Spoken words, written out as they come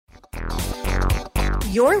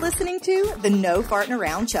You're listening to the No Farting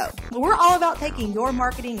Around Show. We're all about taking your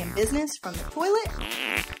marketing and business from the toilet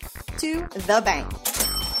to the bank.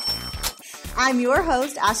 I'm your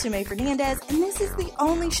host, Ashley Mae Fernandez, and this is the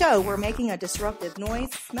only show where making a disruptive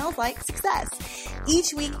noise smells like success.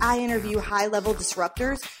 Each week, I interview high-level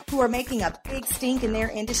disruptors who are making a big stink in their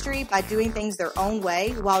industry by doing things their own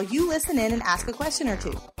way while you listen in and ask a question or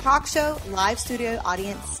two. Talk show, live studio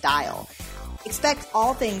audience style. Expect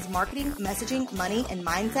all things marketing, messaging, money, and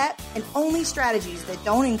mindset, and only strategies that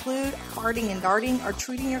don't include farting and darting or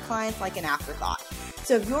treating your clients like an afterthought.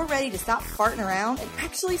 So if you're ready to stop farting around and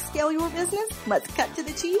actually scale your business, let's cut to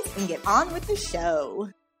the cheese and get on with the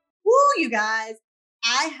show. Woo, you guys.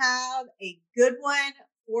 I have a good one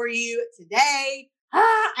for you today.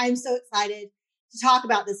 I'm so excited to talk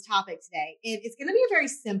about this topic today. And it's going to be a very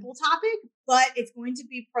simple topic, but it's going to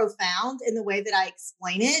be profound in the way that I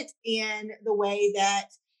explain it and the way that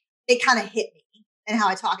it kind of hit me and how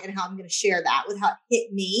I talk and how I'm going to share that with how it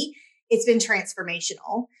hit me. It's been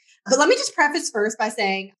transformational. But let me just preface first by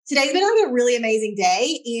saying today's been like a really amazing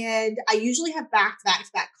day. And I usually have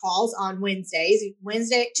back-to-back calls on Wednesdays.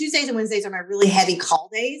 Tuesdays and Wednesdays are my really heavy call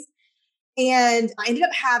days. And I ended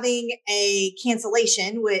up having a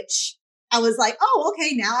cancellation, which I was like, oh,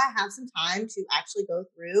 okay, now I have some time to actually go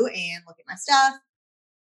through and look at my stuff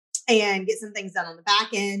and get some things done on the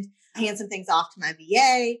back end, hand some things off to my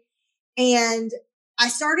VA. And I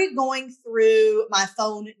started going through my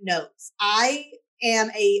phone notes. I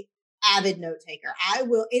am a avid note taker. I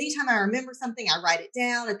will, anytime I remember something, I write it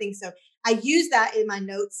down. I think so. I use that in my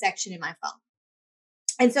notes section in my phone.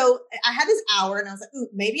 And so I had this hour and I was like, ooh,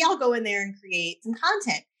 maybe I'll go in there and create some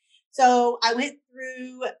content. So I went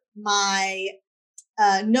through my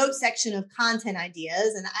note section of content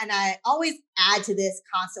ideas, and I always add to this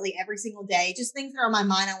constantly every single day, just things that are on my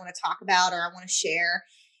mind I want to talk about or I want to share,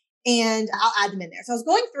 and I'll add them in there. So I was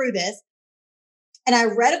going through this and I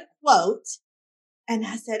read a quote and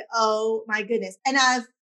I said, oh my goodness. And I've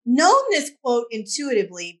known this quote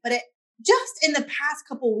intuitively, but it just in the past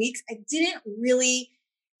couple of weeks, I didn't really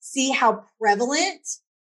see how prevalent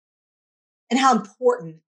and how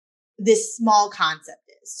important this small concept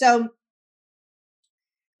is. So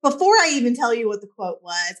before I even tell you what the quote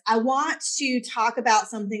was, I want to talk about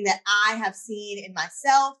something that I have seen in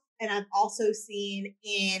myself and I've also seen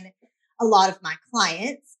in a lot of my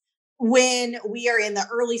clients when we are in the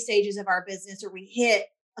early stages of our business or we hit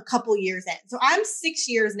a couple years in. So I'm 6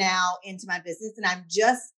 years now into my business and I'm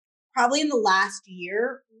just probably in the last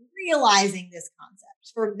year realizing this concept.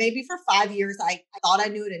 For 5 years, I thought I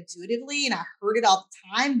knew it intuitively and I heard it all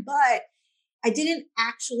the time, but I didn't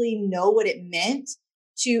actually know what it meant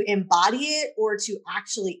to embody it or to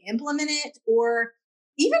actually implement it or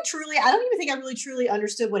even truly, I don't even think I really truly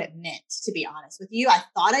understood what it meant, to be honest with you. I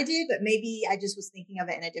thought I did, but maybe I just was thinking of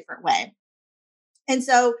it in a different way. And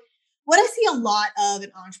so what I see a lot of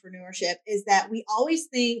in entrepreneurship is that we always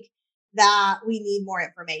think that we need more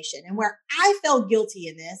information. And where I felt guilty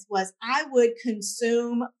in this was I would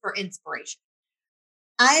consume for inspiration.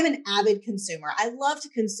 I am an avid consumer. I love to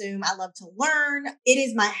consume. I love to learn. It is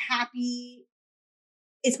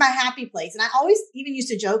it's my happy place. And I always even used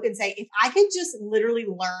to joke and say, if I could just literally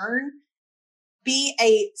learn, be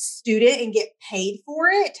a student and get paid for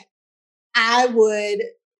it, I would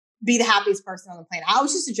be the happiest person on the planet. I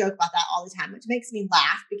always used to joke about that all the time, which makes me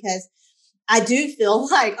laugh because I do feel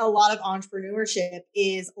like a lot of entrepreneurship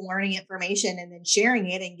is learning information and then sharing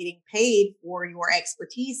it and getting paid for your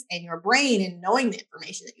expertise and your brain and knowing the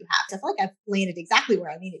information that you have. So I feel like I've landed exactly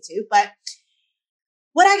where I needed to. But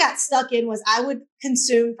what I got stuck in was I would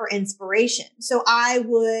consume for inspiration. So I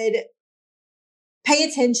would pay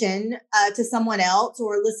attention to someone else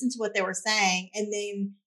or listen to what they were saying. And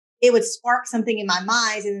then it would spark something in my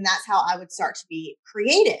mind. And then that's how I would start to be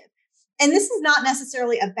creative. And this is not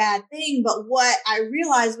necessarily a bad thing, but what I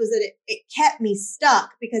realized was that it kept me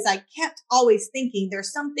stuck because I kept always thinking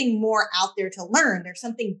there's something more out there to learn. There's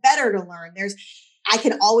something better to learn. I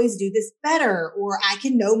can always do this better, or I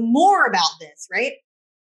can know more about this, right?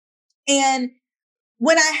 And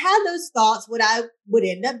when I had those thoughts, what I would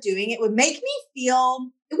end up doing, it wouldn't make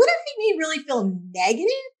me really feel negative,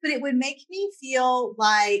 but it would make me feel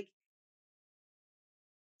like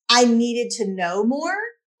I needed to know more.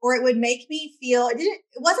 Or it would make me feel, it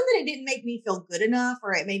wasn't that it didn't make me feel good enough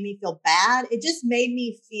or it made me feel bad. It just made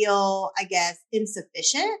me feel, I guess,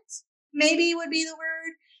 insufficient, maybe would be the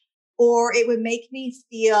word. Or it would make me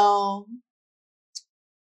feel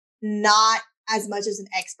not as much as an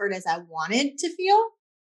expert as I wanted to feel.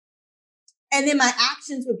 And then my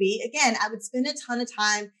actions would be, again, I would spend a ton of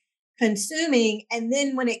time consuming. And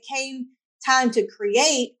then when it came time to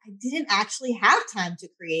create, I didn't actually have time to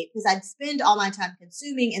create because I'd spend all my time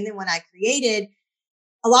consuming. And then when I created,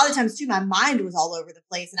 a lot of times too, my mind was all over the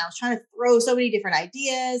place and I was trying to throw so many different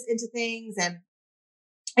ideas into things and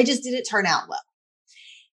it just didn't turn out well.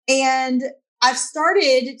 And I've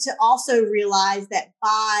started to also realize that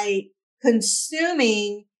by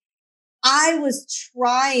consuming, I was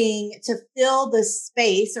trying to fill the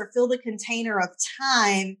space or fill the container of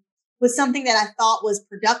time with something that I thought was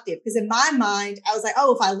productive. Because in my mind, I was like,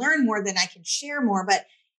 oh, if I learn more, then I can share more. But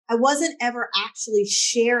I wasn't ever actually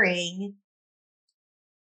sharing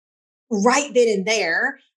right then and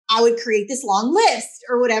there. I would create this long list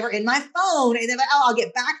or whatever in my phone. And then I'll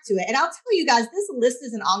get back to it. And I'll tell you guys, this list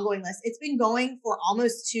is an ongoing list. It's been going for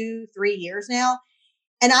almost 2-3 years now.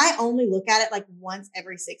 And I only look at it like once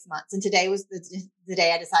every 6 months. And today was the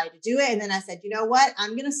day I decided to do it. And then I said, you know what?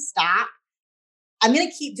 I'm going to stop. I'm going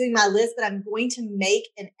to keep doing my list, but I'm going to make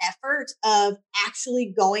an effort of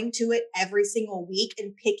actually going to it every single week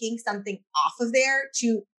and picking something off of there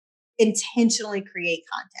to intentionally create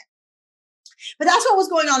content. But that's what was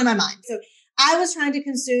going on in my mind. So I was trying to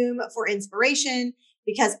consume for inspiration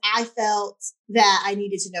because I felt that I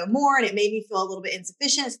needed to know more and it made me feel a little bit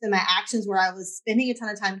insufficient. So then my actions were I was spending a ton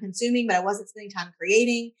of time consuming, but I wasn't spending time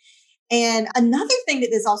creating. And another thing that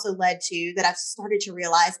this also led to that I've started to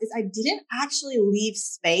realize is I didn't actually leave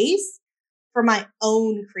space for my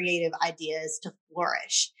own creative ideas to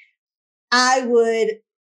flourish. I would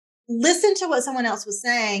listen to what someone else was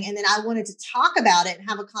saying, and then I wanted to talk about it and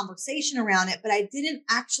have a conversation around it, but I didn't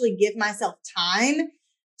actually give myself time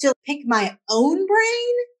to pick my own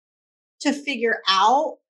brain to figure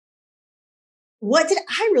out what did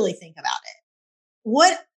I really think about it?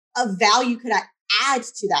 What of value could I add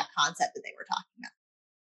to that concept that they were talking about?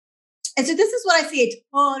 And so this is what I see a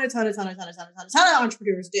ton of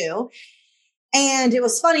entrepreneurs do. And it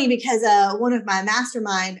was funny because one of my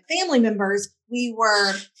mastermind family members, we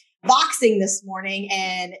were boxing this morning,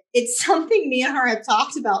 and it's something me and her have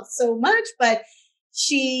talked about so much, but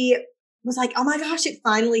she was like, oh my gosh, it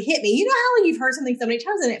finally hit me. You know how you've heard something so many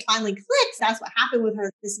times and it finally clicks? That's what happened with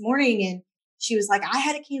her this morning. And she was like, I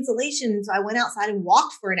had a cancellation. So I went outside and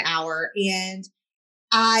walked for an hour. And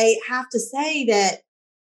I have to say that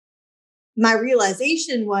my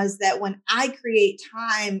realization was that when I create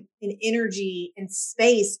time and energy and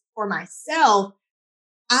space for myself,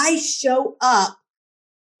 I show up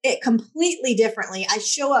it completely differently. I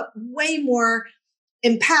show up way more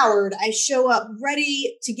empowered. I show up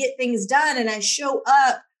ready to get things done. And I show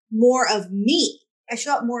up more of me. I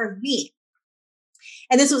show up more of me.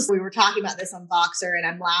 And we were talking about this on Voxer, and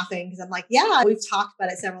I'm laughing because I'm like, yeah, we've talked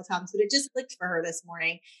about it several times, but it just clicked for her this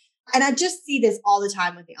morning. And I just see this all the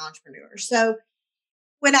time with the entrepreneurs. So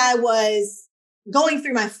when I was going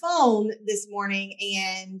through my phone this morning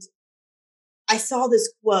and I saw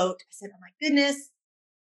this quote, I said, oh my goodness,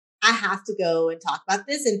 I have to go and talk about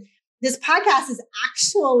this. And this podcast is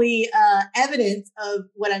actually evidence of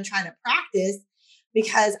what I'm trying to practice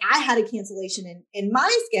because I had a cancellation in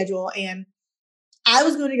my schedule and I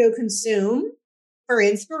was going to go consume for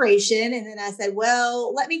inspiration. And then I said,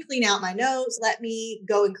 well, let me clean out my notes. Let me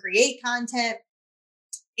go and create content.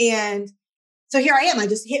 And so here I am. I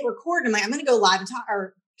just hit record and I'm like, I'm going to go live and talk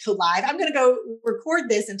or go live. I'm going to go record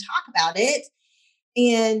this and talk about it.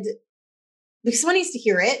 And because someone needs to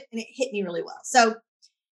hear it, and it hit me really well. So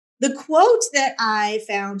the quote that I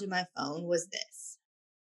found in my phone was this: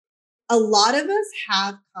 a lot of us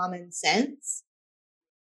have common sense,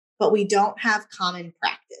 but we don't have common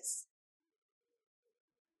practice.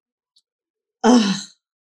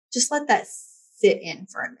 Just let that sit in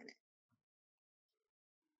for a minute.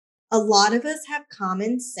 A lot of us have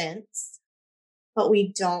common sense, but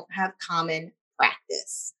we don't have common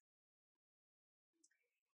practice.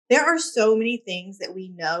 There are so many things that we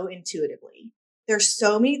know intuitively. There's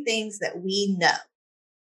so many things that we know,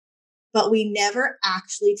 but we never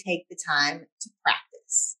actually take the time to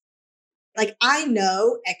practice. Like, I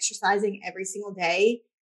know exercising every single day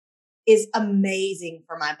is amazing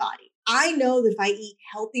for my body. I know that if I eat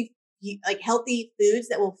healthy foods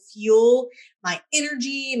that will fuel my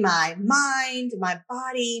energy, my mind, my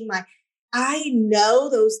body, I know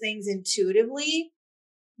those things intuitively,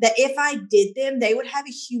 that if I did them, they would have a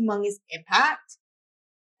humongous impact.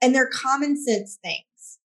 And they're common sense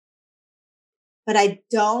things. But I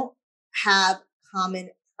don't have common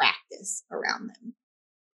practice around them.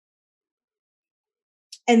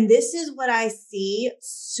 And this is what I see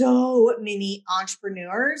so many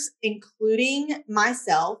entrepreneurs, including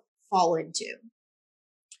myself, fall into.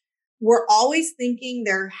 We're always thinking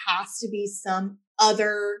there has to be some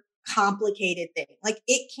other complicated thing. Like,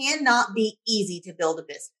 it cannot be easy to build a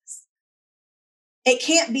business. It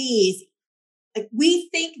can't be easy. Like, we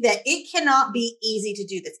think that it cannot be easy to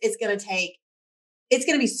do this. It's going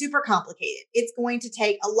to be super complicated. It's going to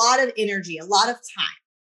take a lot of energy, a lot of time.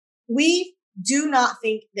 We do not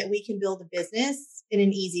think that we can build a business in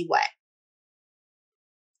an easy way,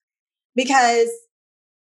 because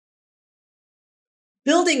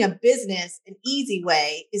building a business an easy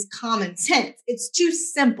way is common sense. It's too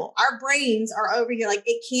simple. Our brains are over here like,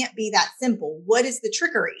 it can't be that simple. What is the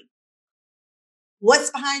trickery? What's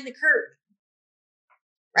behind the curtain?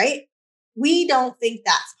 Right? We don't think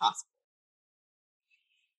that's possible.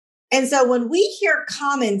 And so when we hear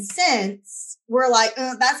common sense, we're like,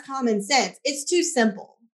 that's common sense. It's too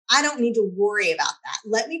simple. I don't need to worry about that.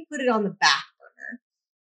 Let me put it on the back burner.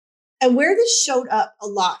 And where this showed up a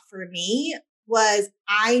lot for me was,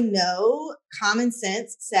 I know common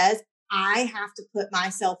sense says I have to put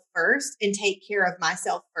myself first and take care of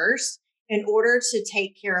myself first in order to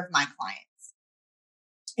take care of my clients,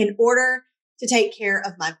 in order to take care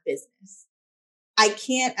of my business. I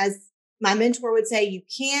can't, as my mentor would say, you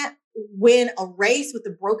can't win a race with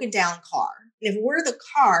a broken down car. And if we're the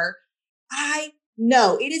car, I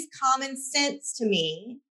know it is common sense to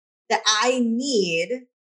me that I need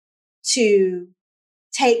to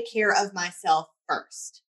take care of myself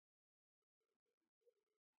first.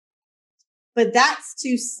 But that's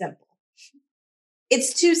too simple.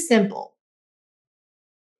 It's too simple.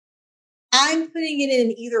 I'm putting it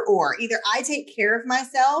in either or. Either I take care of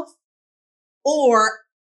myself or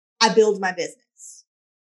I build my business.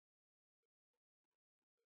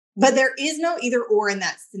 But there is no either or in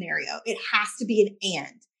that scenario. It has to be an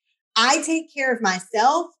and. I take care of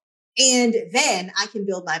myself and then I can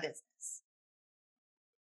build my business.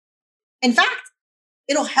 In fact,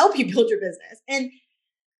 it'll help you build your business. And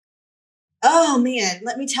oh man,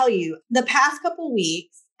 let me tell you, the past couple of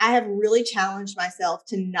weeks, I have really challenged myself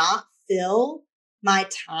to not fill my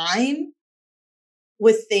time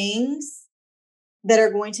with things that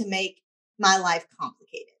are going to make my life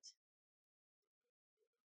complicated.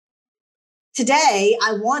 Today,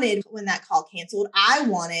 when that call canceled, I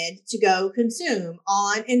wanted to go consume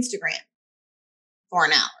on Instagram for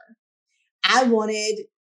an hour. I wanted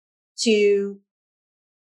to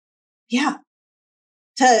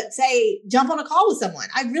say, jump on a call with someone.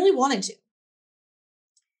 I really wanted to.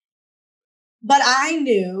 But I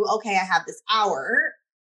knew, okay, I have this hour.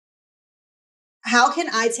 How can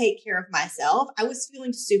I take care of myself? I was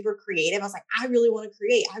feeling super creative. I was like, I really want to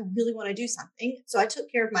create. I really want to do something. So I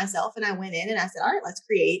took care of myself and I went in and I said, all right, let's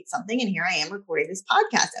create something. And here I am recording this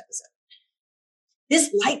podcast episode.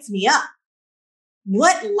 This lights me up.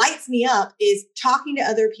 What lights me up is talking to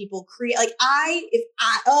other people,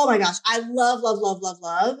 oh my gosh, I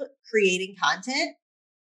love creating content.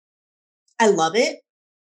 I love it.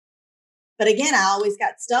 But again, I always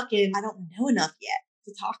got stuck in, I don't know enough yet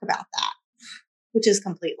to talk about that, which is a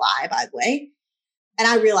complete lie, by the way. And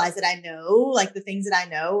I realize that I know, like, the things that I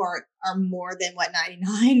know are more than what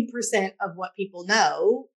 99% of what people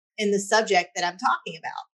know in the subject that I'm talking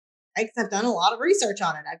about, right? Because I've done a lot of research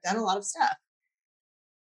on it. I've done a lot of stuff.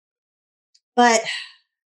 But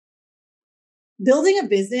building a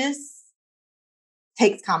business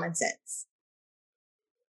takes common sense.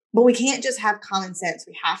 But we can't just have common sense.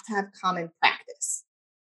 We have to have common practice.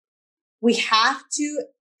 We have to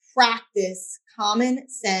practice common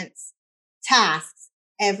sense tasks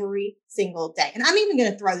every single day. And I'm even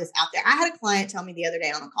going to throw this out there. I had a client tell me the other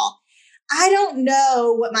day on a call, I don't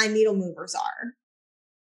know what my needle movers are.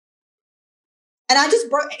 And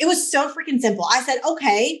it was so freaking simple. I said,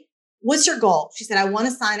 okay, what's your goal? She said, I want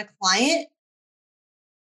to sign a client.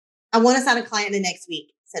 In the next week.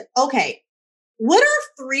 I said, okay, what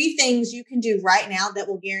are 3 things you can do right now that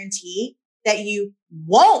will guarantee that you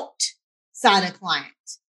won't sign a client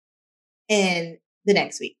in the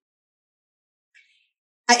next week?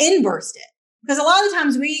 I inversed it, because a lot of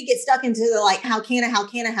times we get stuck into the like, how can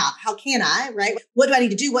I, right? What do I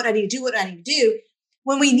need to do? What do I need to do?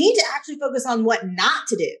 When we need to actually focus on what not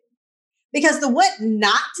to do, because the what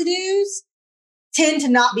not to do's tend to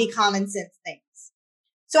not be common sense things.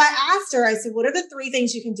 So I asked her, I said, what are the 3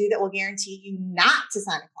 things you can do that will guarantee you not to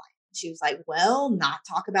sign a client? She was like, well, not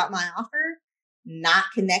talk about my offer, not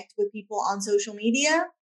connect with people on social media.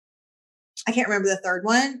 I can't remember the third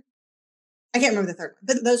one,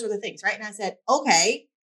 but those were the things, right? And I said, okay,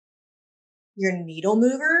 your needle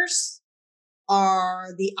movers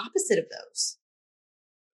are the opposite of those.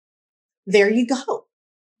 There you go.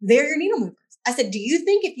 They're your needle movers. I said, do you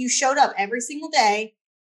think if you showed up every single day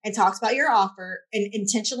and talked about your offer and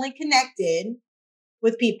intentionally connected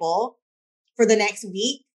with people for the next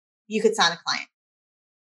week, you could sign a client?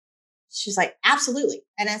 She's like, absolutely.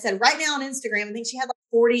 And I said, right now on Instagram, I think she had like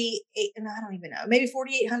 48, and I don't even know, maybe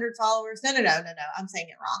 4,800 followers. No. I'm saying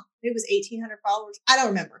it wrong. It was 1,800 followers. I don't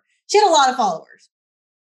remember. She had a lot of followers.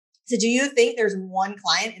 So do you think there's one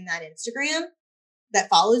client in that Instagram that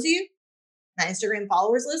follows you? That Instagram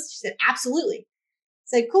followers list? She said, absolutely. I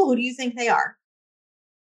said, cool. Who do you think they are?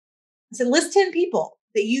 I said, list 10 people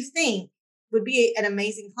that you think would be an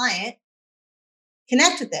amazing client.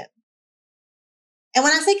 Connect with them. And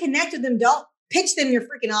when I say connect with them, don't pitch them your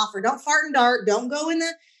freaking offer. Don't fart and dart. Don't go in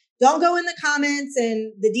the comments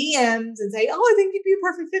and the DMs and say, oh, I think you'd be a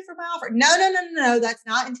perfect fit for my offer. No. That's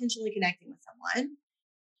not intentionally connecting with someone.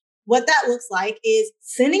 What that looks like is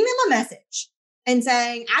sending them a message and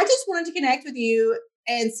saying, I just wanted to connect with you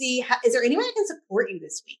and see, is there any way I can support you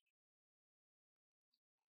this week?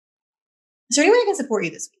 Is there any way I can support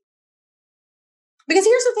you this week? Because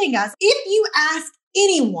here's the thing, guys. If you ask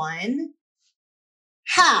anyone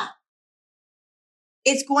how,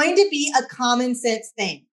 it's going to be a common sense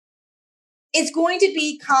thing. It's going to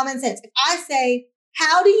be common sense. If I say,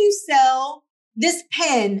 how do you sell this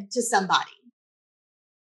pen to somebody?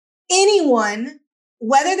 Anyone,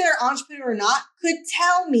 whether they're an entrepreneur or not, could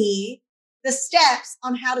tell me the steps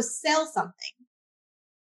on how to sell something.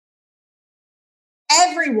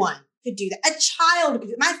 Everyone could do that. A child could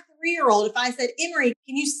do it. My 3-year-old, if I said, Emery,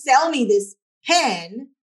 can you sell me this pen?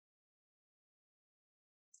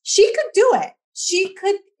 She could do it. She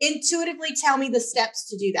could intuitively tell me the steps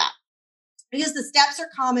to do that because the steps are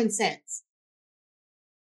common sense.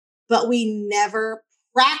 But we never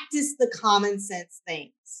practice the common sense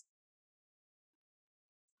things.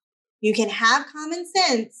 You can have common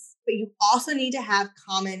sense, but you also need to have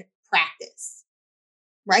common practice,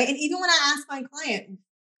 right? And even when I asked my client,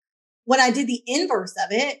 when I did the inverse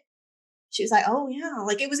of it, she was like, oh yeah,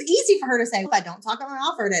 like it was easy for her to say, if I don't talk about my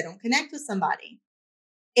offer, I don't connect with somebody.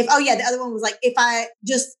 The other one was like, if I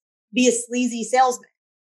just be a sleazy salesman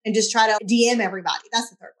and just try to DM everybody. That's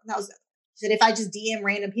the third one. That was the other one. She said, if I just DM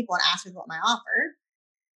random people and ask them what my offer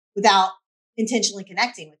without intentionally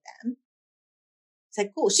connecting with them. It's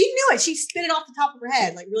like, cool. She knew it. She spit it off the top of her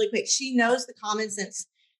head, like really quick. She knows the common sense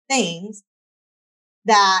things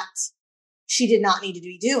that she did not need to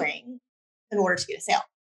be doing in order to get a sale.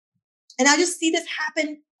 And I just see this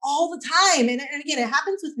happen all the time. And again, it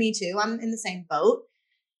happens with me too. I'm in the same boat.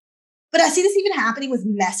 But I see this even happening with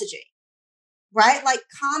messaging, right? Like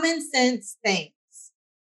common sense things.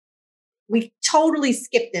 We totally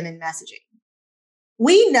skip them in messaging.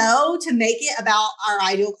 We know to make it about our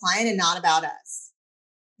ideal client and not about us.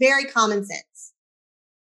 Very common sense.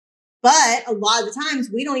 But a lot of the times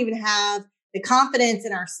we don't even have the confidence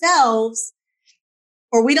in ourselves,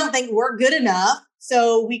 or we don't think we're good enough.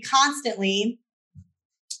 So we constantly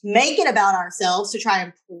make it about ourselves to try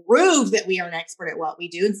and prove that we are an expert at what we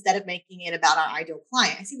do instead of making it about our ideal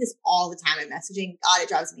client. I see this all the time in messaging. God, it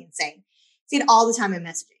drives me insane. I see it all the time in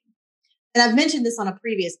messaging. And I've mentioned this on a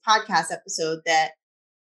previous podcast episode that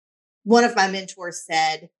one of my mentors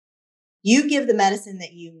said, you give the medicine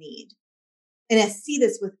that you need. And I see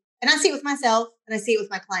it with myself and I see it with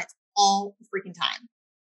my clients all the freaking time.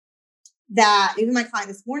 That even my client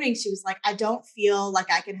this morning, she was like, I don't feel like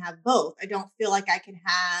I can have both. I don't feel like I can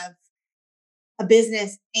have a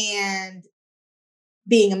business and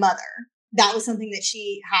being a mother. That was something that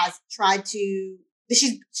she has tried to,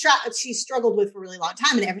 she's struggled with for a really long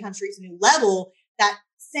time. And every time she reaches a new level, that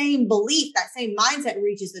same belief, that same mindset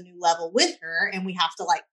reaches a new level with her. And we have to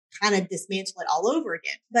like kind of dismantle it all over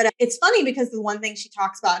again. But it's funny because the one thing she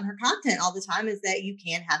talks about in her content all the time is that you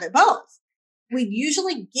can have it both. We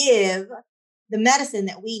usually give the medicine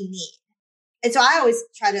that we need. And so I always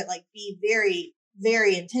try to like be very,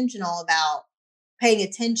 very intentional about paying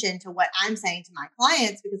attention to what I'm saying to my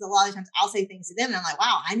clients, because a lot of times I'll say things to them and I'm like,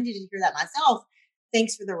 wow, I needed to hear that myself.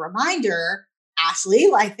 Thanks for the reminder, Ashley.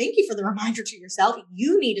 Like, thank you for the reminder to yourself.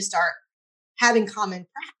 You need to start having common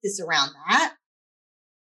practice around that.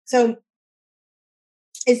 So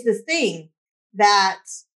it's this thing that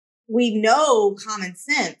we know common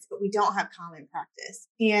sense, but we don't have common practice.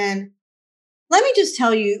 And let me just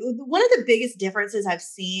tell you, one of the biggest differences I've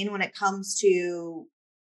seen when it comes to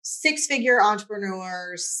 6-figure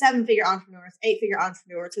entrepreneurs, 7-figure entrepreneurs, 8-figure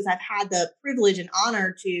entrepreneurs, because I've had the privilege and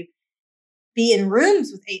honor to be in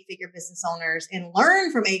rooms with 8-figure business owners and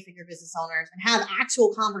learn from 8-figure business owners and have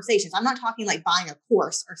actual conversations. I'm not talking like buying a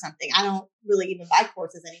course or something. I don't really even buy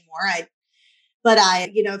courses anymore. But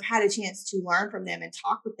I have had a chance to learn from them and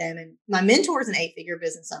talk with them. And my mentor is an 8-figure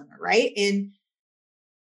business owner, right? And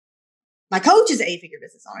my coach is an 8-figure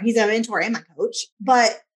business owner. He's a mentor and my coach.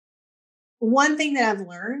 But one thing that I've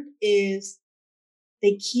learned is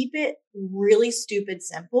they keep it really stupid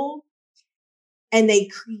simple and they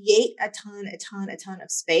create a ton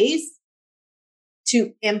of space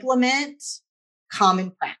to implement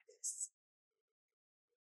common practice.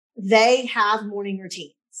 They have morning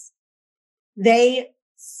routines. They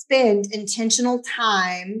spend intentional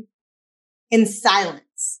time in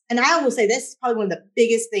silence. And I will say this is probably one of the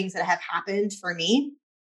biggest things that have happened for me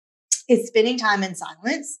is spending time in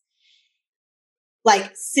silence,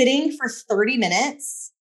 like sitting for 30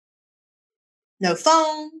 minutes, no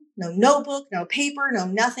phone, no notebook, no paper, no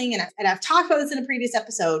nothing. And I've talked about this in a previous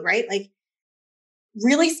episode, right? Like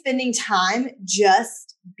really spending time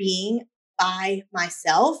just being by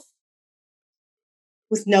myself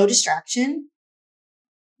with no distraction,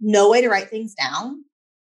 no way to write things down.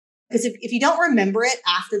 Because if you don't remember it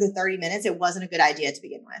after the 30 minutes, it wasn't a good idea to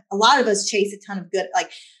begin with. A lot of us chase a ton of good, like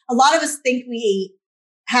a lot of us think we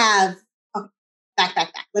have, oh, back.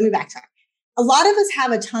 Let me backtrack. A lot of us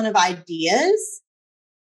have a ton of ideas,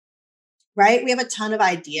 right? We have a ton of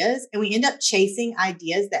ideas and we end up chasing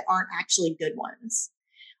ideas that aren't actually good ones.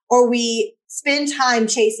 Or we spend time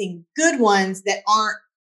chasing good ones that aren't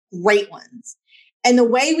great ones. And the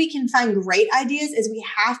way we can find great ideas is we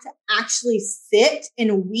have to actually sit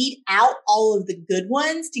and weed out all of the good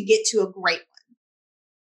ones to get to a great one.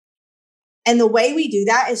 And the way we do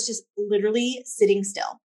that is just literally sitting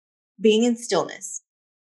still, being in stillness,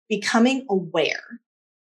 becoming aware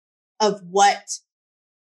of what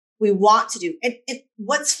we want to do. And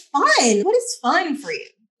what's fun? What is fun for you?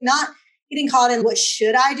 Not getting caught in what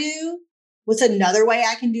should I do? What's another way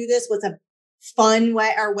I can do this? What's a fun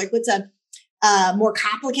way, or what's a more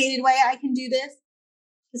complicated way I can do this?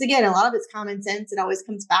 Because again, a lot of it's common sense. It always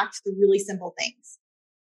comes back to the really simple things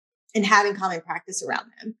and having common practice around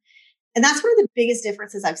them. And that's one of the biggest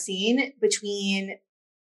differences I've seen between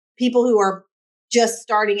people who are just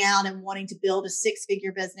starting out and wanting to build a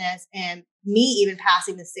 6-figure business and me even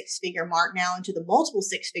passing the 6-figure mark now into the multiple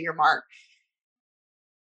 6-figure mark.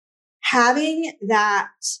 Having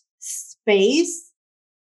that space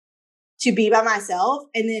to be by myself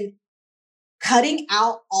and then cutting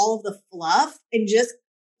out all of the fluff and just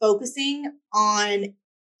focusing on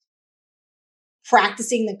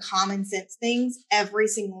practicing the common sense things every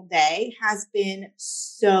single day has been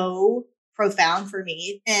so profound for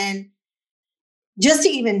me. And just to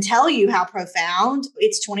even tell you how profound,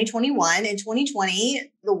 it's 2021. In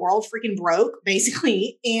 2020, the world freaking broke,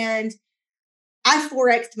 basically. And I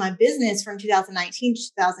Forexed my business from 2019 to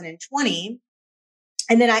 2020.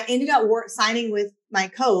 And then I ended up signing with my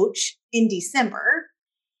coach in December.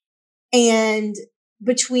 And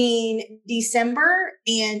between December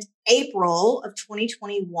and April of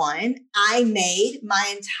 2021, I made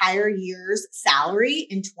my entire year's salary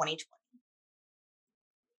in 2020.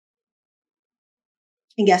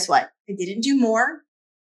 And guess what? I didn't do more.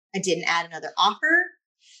 I didn't add another offer.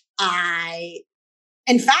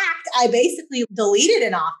 In fact, I basically deleted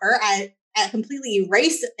an offer. I completely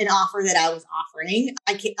erased an offer that I was offering.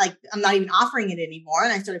 I'm not even offering it anymore.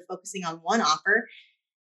 And I started focusing on one offer.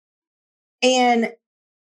 And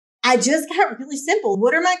I just got really simple.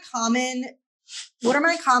 What are my common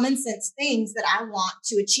sense things that I want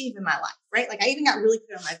to achieve in my life, right? Like I even got really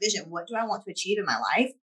clear on my vision. What do I want to achieve in my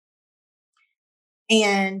life?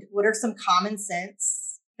 And what are some common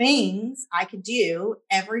sense things I could do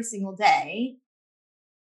every single day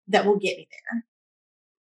that will get me there?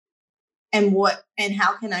 And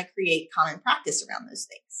how can I create common practice around those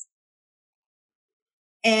things?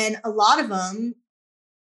 And a lot of them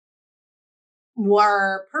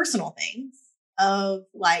were personal things of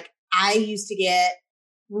like, I used to get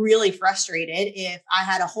really frustrated if I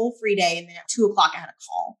had a whole free day and then at 2:00 I had a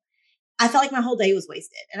call. I felt like my whole day was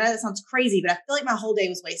wasted. And I know that sounds crazy, but I feel like my whole day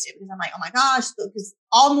was wasted because I'm like, oh my gosh, because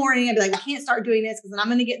all morning I'd be like, I can't start doing this because then I'm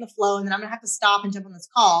going to get in the flow and then I'm going to have to stop and jump on this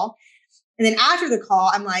call. And then after the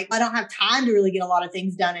call, I'm like, I don't have time to really get a lot of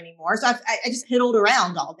things done anymore. So I just piddled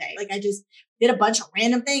around all day. Like I just did a bunch of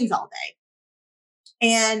random things all day.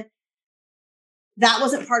 And that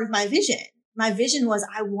wasn't part of my vision. My vision was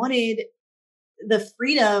I wanted the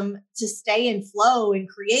freedom to stay in flow and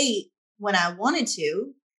create when I wanted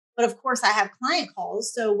to. But of course I have client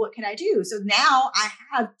calls. So what can I do? So now I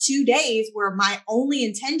have 2 days where my only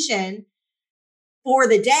intention for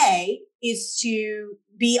the day is to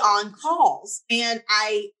be on calls. And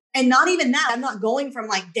not even that, I'm not going from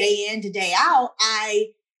like day in to day out.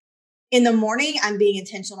 In the morning, I'm being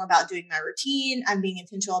intentional about doing my routine. I'm being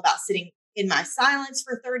intentional about sitting in my silence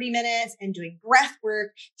for 30 minutes and doing breath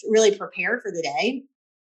work to really prepare for the day.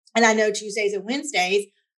 And I know Tuesdays and Wednesdays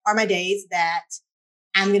are my days that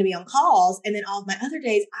I'm going to be on calls. And then all of my other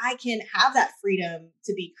days, I can have that freedom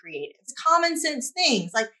to be creative. It's common sense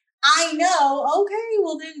things. Like I know, okay,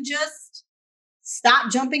 well then just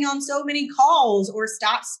stop jumping on so many calls or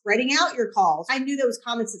stop spreading out your calls. I knew that was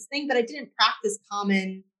common sense thing, but I didn't practice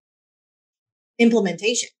common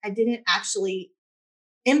implementation. I didn't actually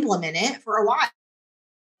implement it for a while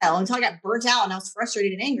until I got burnt out and I was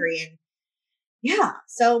frustrated and angry. And yeah,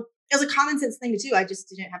 so it was a common sense thing to do. I just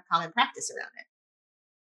didn't have common practice around it.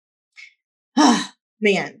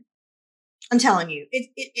 Man, I'm telling you,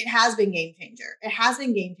 it has been game changer. It has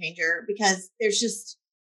been game changer because there's just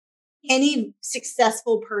any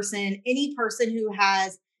successful person, any person who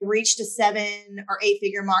has reached a 7 or 8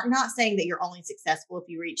 figure mark, not saying that you're only successful if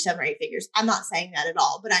you reach 7 or 8 figures. I'm not saying that at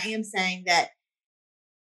all, but I am saying that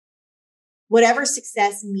whatever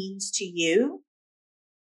success means to you,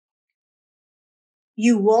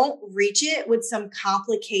 you won't reach it with some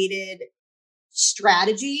complicated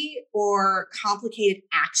strategy or complicated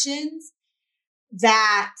actions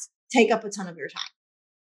that take up a ton of your time.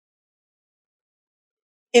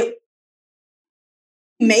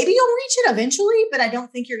 Maybe you'll reach it eventually, but I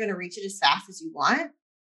don't think you're going to reach it as fast as you want.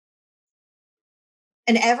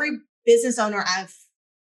 And every business owner I've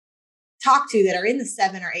talked to that are in the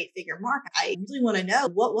 7 or 8 figure mark, I really want to know,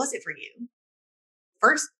 what was it for you?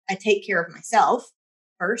 First, I take care of myself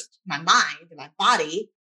first, my mind and my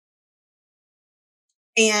body.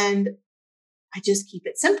 And I just keep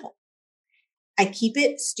it simple. I keep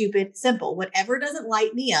it stupid simple. Whatever doesn't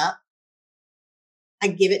light me up, I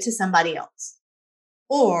give it to somebody else.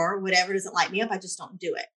 Or whatever doesn't light me up, I just don't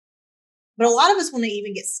do it. But a lot of us want to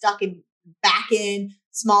even get stuck in back in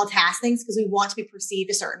small task things because we want to be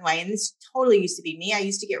perceived a certain way. And this totally used to be me. I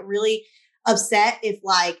used to get really upset if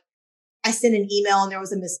like I sent an email and there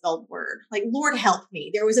was a misspelled word. Like, Lord help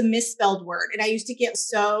me. There was a misspelled word. And I used to get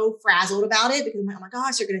so frazzled about it because I'm like, oh my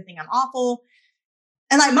gosh, they're going to think I'm awful.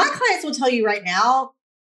 And like my clients will tell you right now,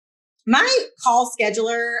 my call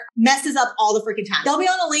scheduler messes up all the freaking time. They'll be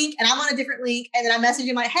on a link and I'm on a different link. And then I message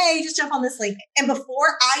them like, hey, just jump on this link. And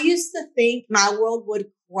before I used to think my world would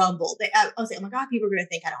crumble. I was like, oh my God, people are going to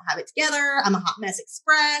think I don't have it together. I'm a hot mess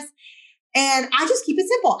express. And I just keep it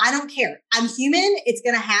simple. I don't care. I'm human. It's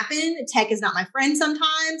going to happen. Tech is not my friend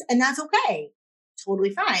sometimes. And that's okay. Totally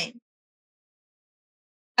fine.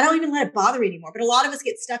 I don't even let it bother me anymore. But a lot of us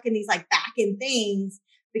get stuck in these like back end things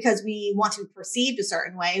because we want to be perceived a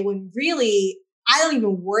certain way when really I don't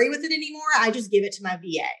even worry with it anymore. I just give it to my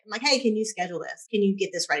VA. I'm like, hey, can you schedule this? Can you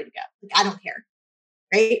get this ready to go? Like, I don't care.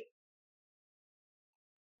 Right?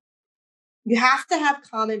 You have to have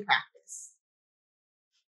common practice.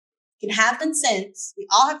 You can have common sense. We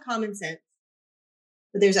all have common sense.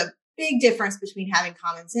 But there's a big difference between having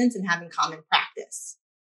common sense and having common practice.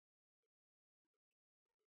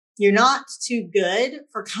 You're not too good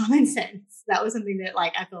for common sense. That was something that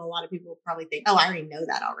like I feel a lot of people probably think, oh, I already know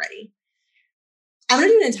that already. I'm going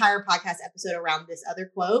to do an entire podcast episode around this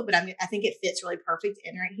other quote, but I think it fits really perfect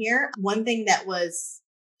in right here. One thing that was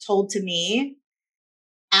told to me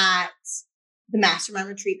at the mastermind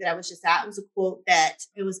retreat that I was just at was a quote that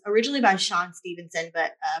it was originally by Sean Stevenson,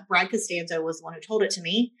 but Brad Costanzo was the one who told it to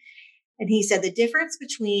me. And he said the difference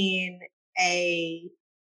between a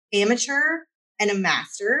amateur and a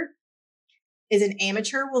master is an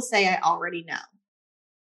amateur will say, I already know.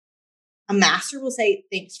 A master will say,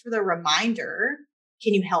 thanks for the reminder.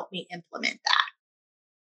 Can you help me implement that?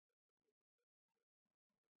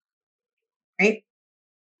 Right?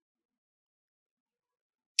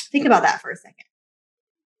 Think about that for a second.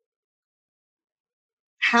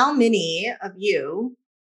 How many of you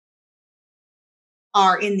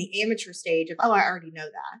are in the amateur stage of, oh, I already know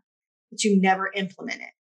that, but you never implement it?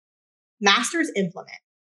 Masters implement,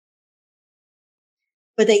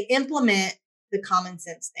 but they implement the common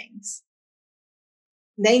sense things.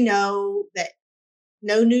 They know that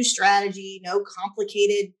no new strategy, no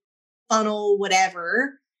complicated funnel,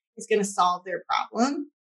 whatever is going to solve their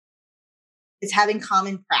problem. It's having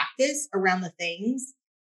common practice around the things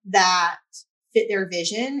that fit their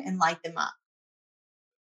vision and light them up.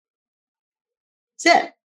 That's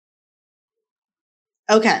it.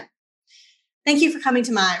 Okay. Thank you for coming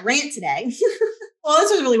to my rant today. Well,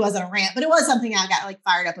 this really wasn't a rant, but it was something I got like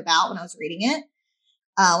fired up about when I was reading it.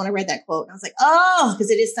 When I read that quote, and I was like, oh,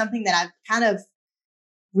 because it is something that I've kind of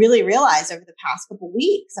really realized over the past couple of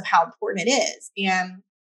weeks of how important it is. And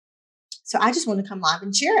so I just want to come live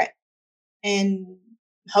and share it. And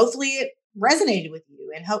hopefully it resonated with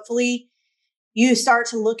you. And hopefully you start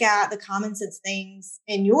to look at the common sense things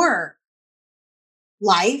in your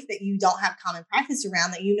life that you don't have common practice around,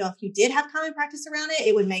 that you know if you did have common practice around it,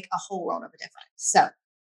 it would make a whole world of a difference. So I'm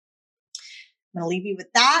going to leave you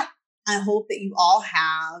with that. I hope that you all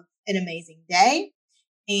have an amazing day,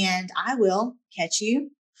 and I will catch you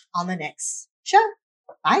on the next show.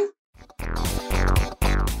 Bye.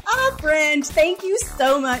 Friend, thank you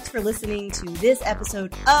so much for listening to this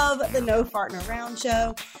episode of the No Farting Around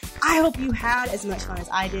Show. I hope you had as much fun as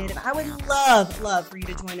I did, and I would love for you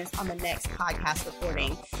to join us on the next podcast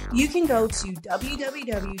recording. You can go to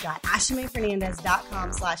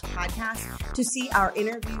www.ashleymayfernandez.com/podcast to see our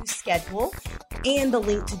interview schedule and the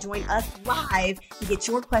link to join us live and get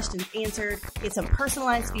your questions answered, get some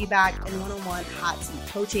personalized feedback, and one-on-one hot seat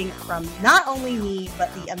coaching from not only me,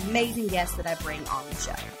 but the amazing guests that I bring on the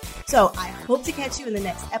show. So I hope to catch you in the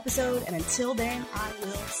next episode, and until then, I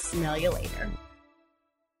will smell you later.